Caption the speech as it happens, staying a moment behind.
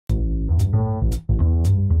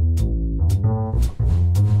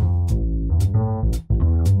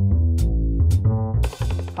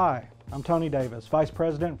Hi, I'm Tony Davis, Vice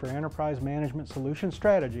President for Enterprise Management Solution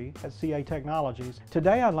Strategy at CA Technologies.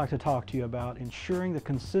 Today I'd like to talk to you about ensuring the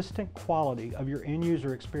consistent quality of your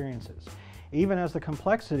end-user experiences, even as the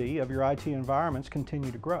complexity of your IT environments continue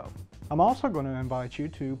to grow. I'm also going to invite you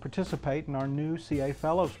to participate in our new CA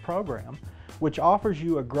Fellows program, which offers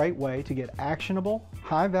you a great way to get actionable,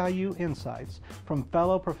 high-value insights from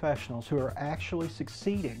fellow professionals who are actually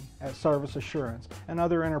succeeding at service assurance and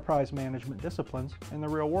other enterprise management disciplines in the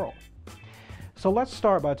real world. So let's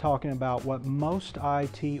start by talking about what most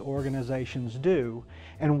IT organizations do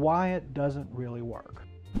and why it doesn't really work.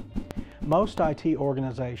 Most IT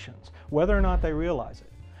organizations, whether or not they realize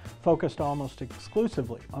it, focused almost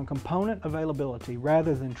exclusively on component availability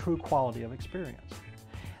rather than true quality of experience.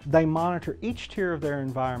 They monitor each tier of their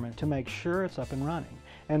environment to make sure it's up and running,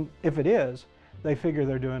 and if it is, they figure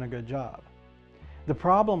they're doing a good job. The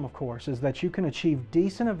problem, of course, is that you can achieve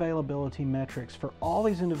decent availability metrics for all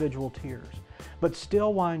these individual tiers, but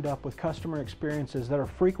still wind up with customer experiences that are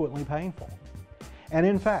frequently painful. And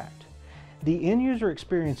in fact, the end-user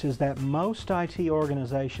experiences that most IT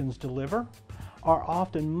organizations deliver are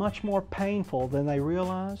often much more painful than they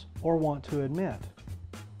realize or want to admit.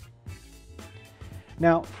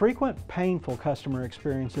 Now, frequent painful customer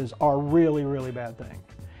experiences are a really bad thing.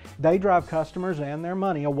 They drive customers and their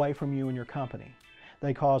money away from you and your company.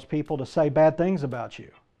 They cause people to say bad things about you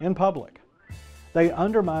in public. They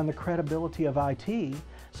undermine the credibility of IT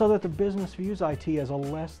so that the business views IT as a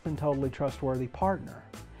less than totally trustworthy partner.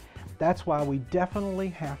 That's why we definitely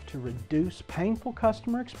have to reduce painful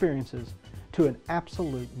customer experiences to an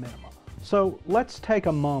absolute minimum. So let's take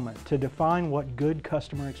a moment to define what good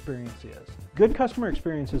customer experience is. Good customer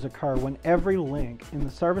experiences occur when every link in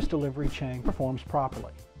the service delivery chain performs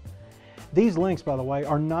properly. These links, by the way,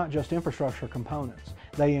 are not just infrastructure components.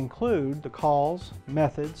 They include the calls,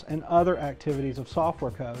 methods, and other activities of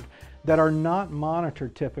software code that are not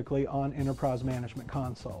monitored typically on enterprise management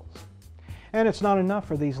consoles. And it's not enough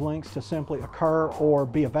for these links to simply occur or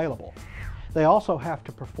be available. They also have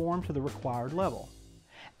to perform to the required level.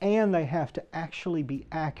 And they have to actually be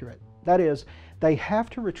accurate. That is, they have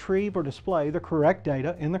to retrieve or display the correct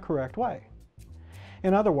data in the correct way.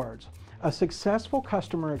 In other words, a successful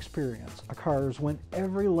customer experience occurs when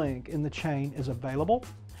every link in the chain is available,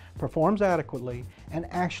 performs adequately, and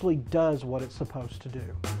actually does what it's supposed to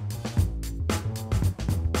do.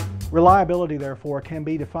 Reliability, therefore, can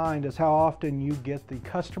be defined as how often you get the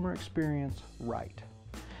customer experience right.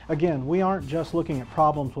 Again, we aren't just looking at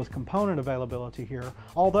problems with component availability here,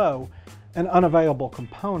 although an unavailable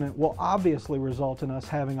component will obviously result in us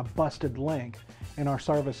having a busted link in our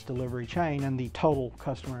service delivery chain and the total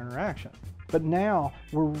customer interaction. But now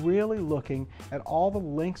we're really looking at all the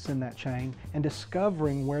links in that chain and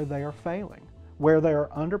discovering where they are failing, where they are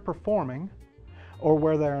underperforming, or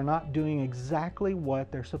where they are not doing exactly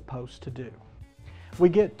what they're supposed to do. We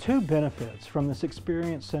get two benefits from this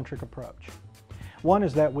experience-centric approach. One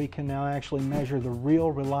is that we can now actually measure the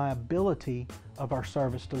real reliability of our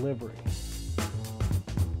service delivery.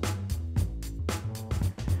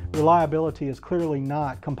 Reliability is clearly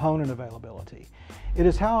not component availability. It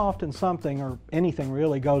is how often something, or anything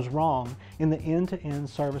really, goes wrong in the end-to-end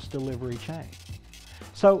service delivery chain.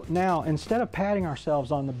 So now, instead of patting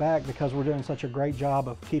ourselves on the back because we're doing such a great job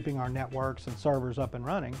of keeping our networks and servers up and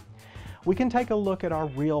running, we can take a look at our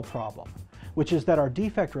real problem, which is that our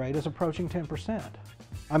defect rate is approaching 10%.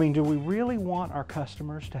 I mean, do we really want our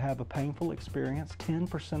customers to have a painful experience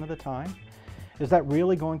 10% of the time? Is that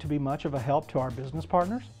really going to be much of a help to our business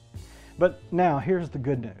partners? But now, here's the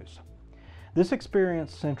good news. This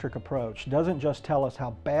experience-centric approach doesn't just tell us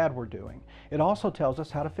how bad we're doing, it also tells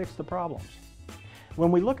us how to fix the problems.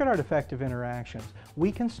 When we look at our defective interactions,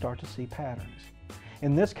 we can start to see patterns.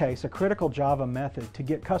 In this case, a critical Java method to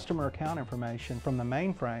get customer account information from the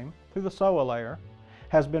mainframe through the SOA layer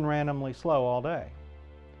has been randomly slow all day.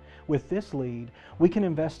 With this lead, we can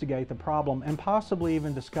investigate the problem and possibly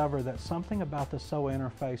even discover that something about the SOA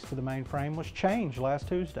interface to the mainframe was changed last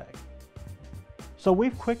Tuesday. So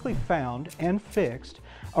we've quickly found and fixed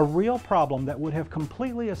a real problem that would have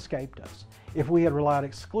completely escaped us if we had relied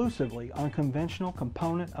exclusively on conventional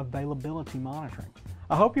component availability monitoring.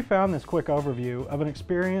 I hope you found this quick overview of an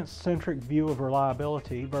experience-centric view of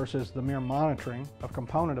reliability versus the mere monitoring of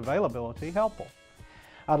component availability helpful.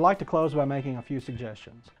 I'd like to close by making a few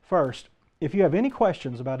suggestions. First, if you have any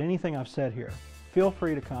questions about anything I've said here, feel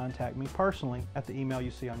free to contact me personally at the email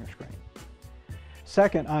you see on your screen.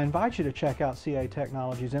 Second, I invite you to check out CA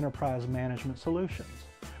Technologies' Enterprise Management Solutions,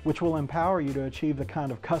 which will empower you to achieve the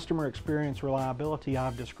kind of customer experience reliability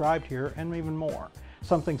I've described here and even more,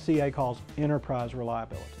 something CA calls enterprise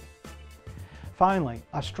reliability. Finally,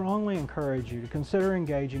 I strongly encourage you to consider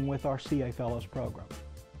engaging with our CA Fellows program.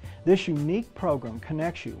 This unique program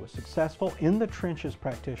connects you with successful in-the-trenches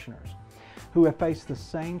practitioners who have faced the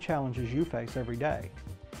same challenges you face every day.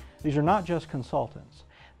 These are not just consultants.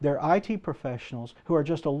 They're IT professionals who are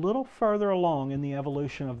just a little further along in the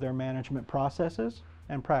evolution of their management processes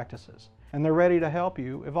and practices, and they're ready to help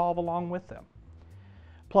you evolve along with them.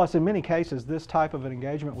 Plus, in many cases, this type of an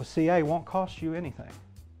engagement with CA won't cost you anything.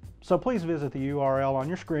 So please visit the URL on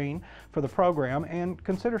your screen for the program and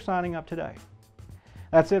consider signing up today.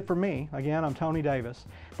 That's it for me. Again, I'm Tony Davis.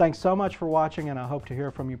 Thanks so much for watching, and I hope to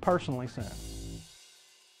hear from you personally soon.